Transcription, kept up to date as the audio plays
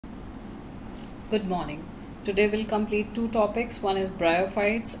Good morning. Today we'll complete two topics. One is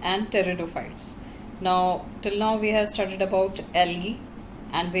bryophytes and pteridophytes. Till now we have studied about algae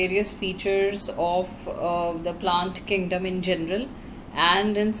and various features of the plant kingdom in general,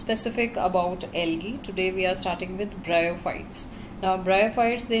 and in specific about algae. Today we are starting with bryophytes. Now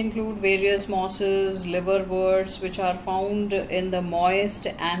bryophytes, they include various mosses, liverworts which are found in the moist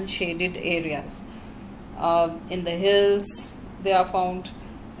and shaded areas. In the hills they are found.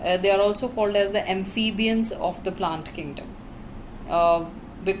 They are also called as the amphibians of the plant kingdom,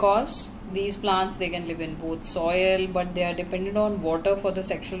 because these plants, they can live in both soil, but they are dependent on water for the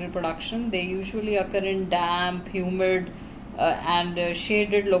sexual reproduction. They usually occur in damp, humid and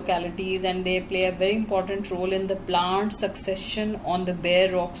shaded localities, and they play a very important role in the plant succession on the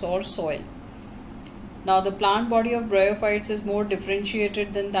bare rocks or soil. Now the plant body of bryophytes is more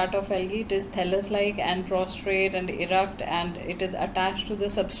differentiated than that of algae. It is thallus-like and prostrate and erect, and it is attached to the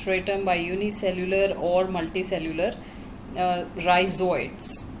substratum by unicellular or multicellular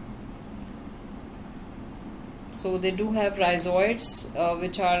rhizoids. So they do have rhizoids,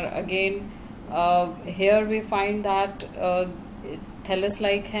 which are again, here we find that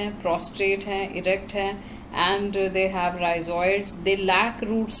thallus-like hai, prostrate hai, erect hai, and they have rhizoids. They lack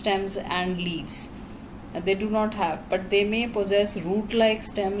root stems and leaves. They do not have, but they may possess root-like,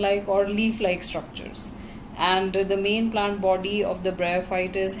 stem-like or leaf-like structures. And the main plant body of the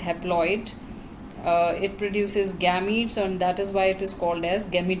bryophyte is haploid. It produces gametes, and that is why it is called as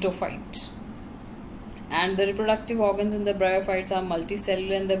gametophyte. And the reproductive organs in the bryophytes are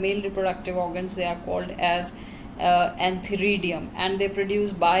multicellular, and the male reproductive organs, they are called as antheridium, and they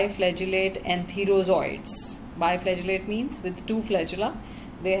produce biflagellate antherozoids. Biflagellate means with two flagella.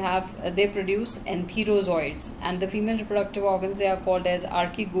 They produce antherozoids, and the female reproductive organs, they are called as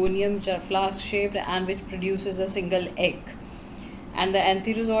archegonium, which are flask shaped and which produces a single egg. And the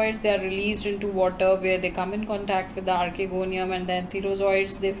antherozoids, they are released into water, where they come in contact with the archegonium, and the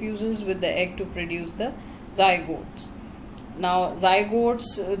antherozoids, they fuses with the egg to produce the zygotes. Now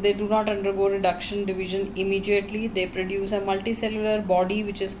zygotes, they do not undergo reduction division immediately. They produce a multicellular body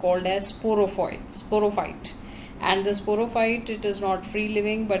which is called as sporophyte. And the sporophyte, it is not free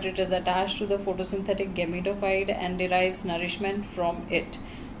living, but it is attached to the photosynthetic gametophyte and derives nourishment from it.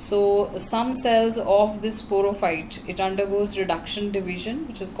 So some cells of this sporophyte, it undergoes reduction division,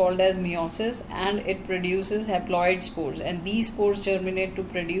 which is called as meiosis, and it produces haploid spores, and these spores germinate to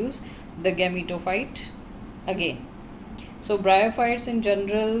produce the gametophyte again. So bryophytes in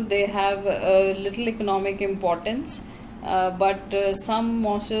general, they have little economic importance. But some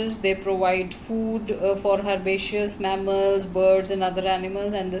mosses, they provide food for herbaceous mammals, birds and other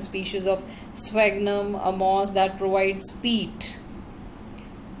animals, and the species of sphagnum, a moss that provides peat,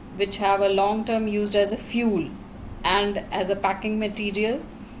 which have a long term used as a fuel and as a packing material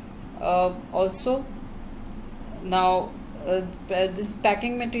also. Now this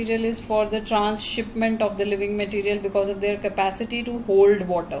packing material is for the transshipment of the living material because of their capacity to hold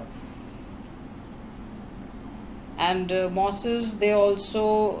water. And mosses, they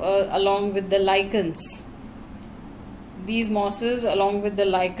also along with the lichens, these mosses along with the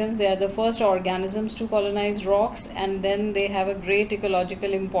lichens, they are the first organisms to colonize rocks, and then they have a great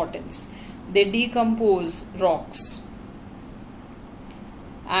ecological importance. They decompose rocks,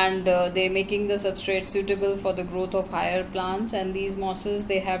 and they making the substrate suitable for the growth of higher plants. And these mosses,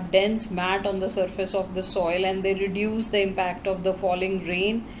 they have dense mat on the surface of the soil, and they reduce the impact of the falling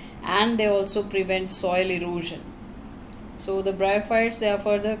rain, and they also prevent soil erosion. So the bryophytes, they are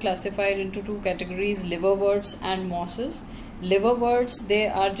further classified into two categories, liverworts and mosses. Liverworts, they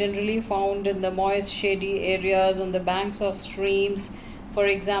are generally found in the moist, shady areas on the banks of streams. For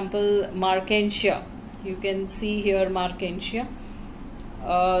example, Markentia. You can see here Markentia.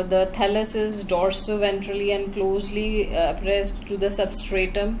 The thallus is dorsoventrally and closely pressed to the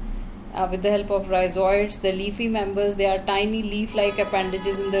substratum with the help of rhizoids. The leafy members, they are tiny leaf-like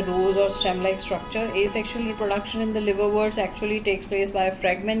appendages in the rose or stem-like structure. Asexual reproduction in the liverworts actually takes place by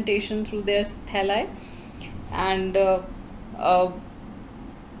fragmentation through their thalli, and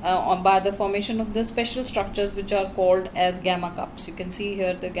by the formation of the special structures which are called as gamma cups. You can see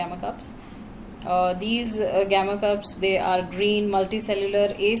here the gamma cups. These gamma cups, they are green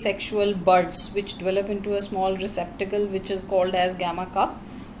multicellular asexual buds which develop into a small receptacle which is called as gamma cup,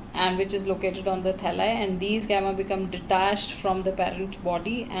 and which is located on the thalli, and these gamma become detached from the parent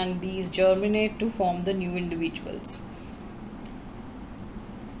body, and these germinate to form the new individuals.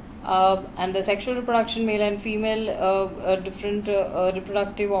 And the sexual reproduction, male and female, different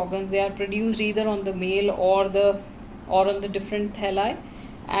reproductive organs, they are produced either on the male or on the different thalli,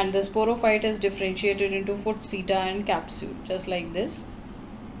 and the sporophyte is differentiated into foot, seta and capsule, just like this.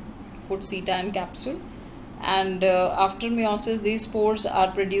 foot seta and capsule. And after meiosis, these spores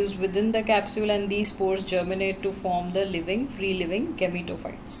are produced within the capsule, and these spores germinate to form the free living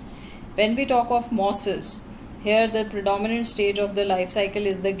gametophytes. When we talk of meiosis, here the predominant stage of the life cycle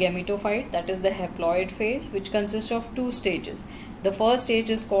is the gametophyte, that is the haploid phase, which consists of two stages. The first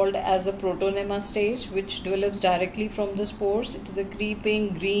stage is called as the protonema stage, which develops directly from the spores. It is a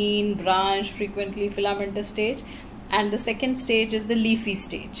creeping, green, branched, frequently filamentous stage. And the second stage is the leafy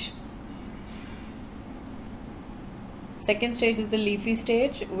stage. Second stage is the leafy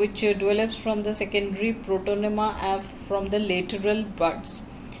stage, which develops from the secondary protonema and from the lateral buds.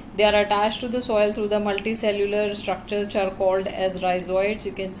 They are attached to the soil through the multicellular structures which are called as rhizoids.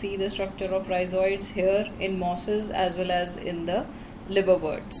 You can see the structure of rhizoids here in mosses as well as in the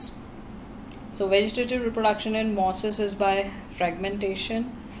liverworts. So vegetative reproduction in mosses is by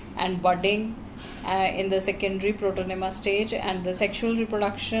fragmentation and budding in the secondary protonema stage, and the sexual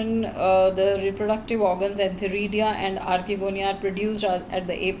reproduction, the reproductive organs antheridia and archegonia are produced at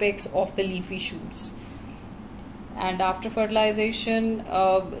the apex of the leafy shoots. And after fertilization,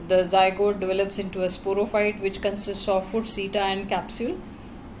 the zygote develops into a sporophyte, which consists of foot seta and capsule,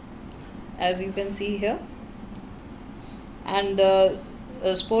 as you can see here. And the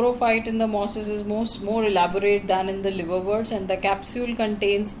sporophyte in the mosses is more elaborate than in the liverworts, and the capsule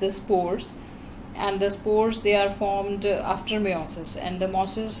contains the spores, and the spores, they are formed after meiosis. And the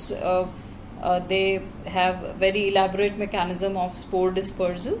mosses, they have very elaborate mechanism of spore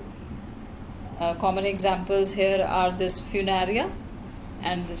dispersal. Common examples here are this funaria,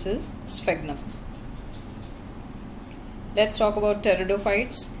 and this is sphagnum. Let's talk about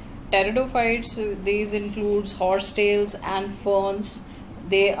pteridophytes. Pteridophytes, these includes horsetails and ferns.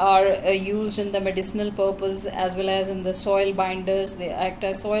 They are used in the medicinal purpose as well as in the soil binders. They act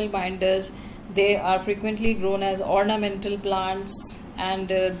as soil binders. They are frequently grown as ornamental plants, and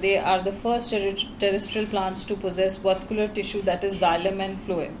they are the first terrestrial plants to possess vascular tissue, that is xylem and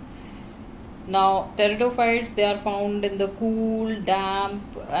phloem. Now, pteridophytes, they are found in the cool, damp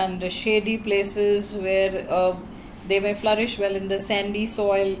and shady places where they may flourish well in the sandy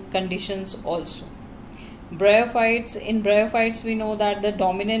soil conditions also. Bryophytes, in bryophytes we know that the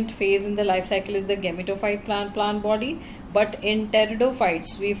dominant phase in the life cycle is the gametophyte plant body, but in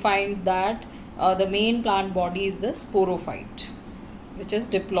pteridophytes we find that the main plant body is the sporophyte, which is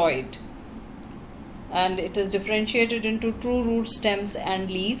diploid, and it is differentiated into true root, stems and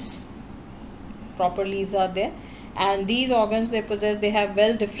leaves. Proper leaves are there, and these organs they possess, they have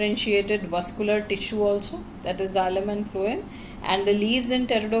well differentiated vascular tissue also, that is xylem and phloem. And the leaves in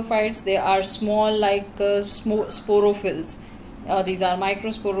pteridophytes, they are small like sporophylls. These are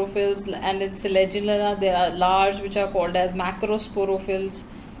microsporophylls, and in Selaginella they are large, which are called as macrosporophylls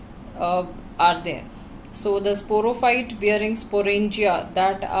are there. So the sporophyte bearing sporangia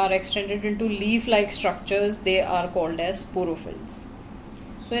that are extended into leaf-like structures, they are called as sporophylls.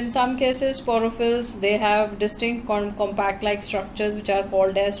 So in some cases, sporophylls, they have distinct compact-like structures which are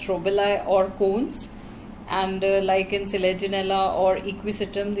called as strobili or cones. And like in Selaginella or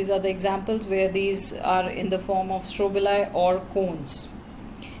Equisetum, these are the examples where these are in the form of strobili or cones.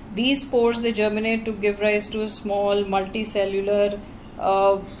 These spores, they germinate to give rise to a small multicellular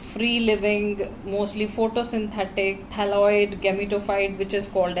free-living, mostly photosynthetic thalloid gametophyte, which is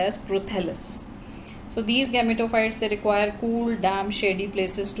called as prothallus. So these gametophytes, they require cool, damp, shady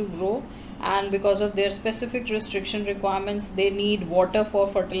places to grow, and because of their specific restriction requirements, they need water for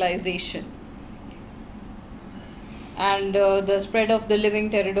fertilization. And the spread of the living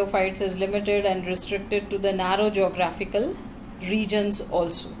pteridophytes is limited and restricted to the narrow geographical regions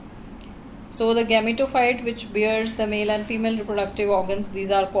also. So the gametophyte, which bears the male and female reproductive organs,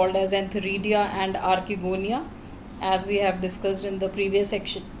 these are called as antheridia and archegonia, as we have discussed in the previous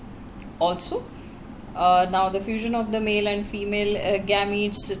section also. Now the fusion of the male and female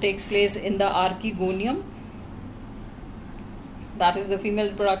gametes takes place in the archegonium, that is the female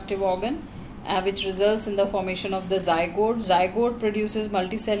reproductive organ, which results in the formation of the zygote. Zygote produces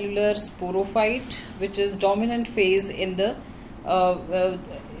multicellular sporophyte, which is dominant phase in the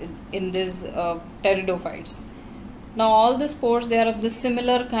these pteridophytes. Now all the spores, they are of the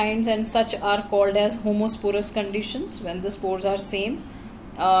similar kinds, and such are called as homosporous conditions when the spores are same.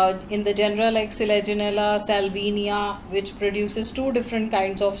 In the genera like Selaginella, Salvinia, which produces two different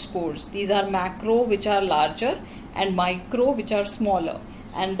kinds of spores. These are macro, which are larger, and micro, which are smaller,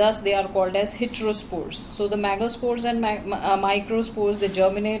 and thus they are called as heterospores. So the megaspores and microspores, they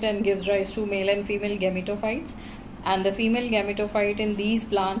germinate and gives rise to male and female gametophytes, and the female gametophyte in these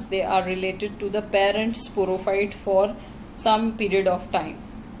plants, they are related to the parent sporophyte for some period of time.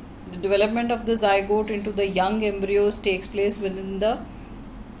 The development of the zygote into the young embryos takes place within the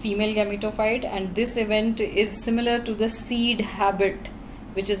female gametophyte, and this event is similar to the seed habit,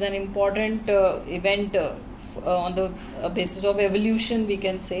 which is an important event on the basis of evolution, we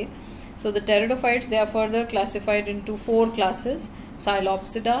can say. So the pteridophytes, they are further classified into 4 classes: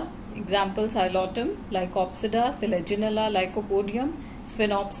 Psilopsida, example Psilotum, Lycopsida, Selaginella, Lycopodium,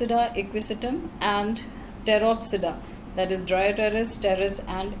 Sphenopsida, Equisetum, and Pteropsida, that is Dryoteris, Pteris,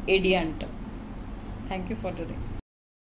 and Adiantum. Thank you for today.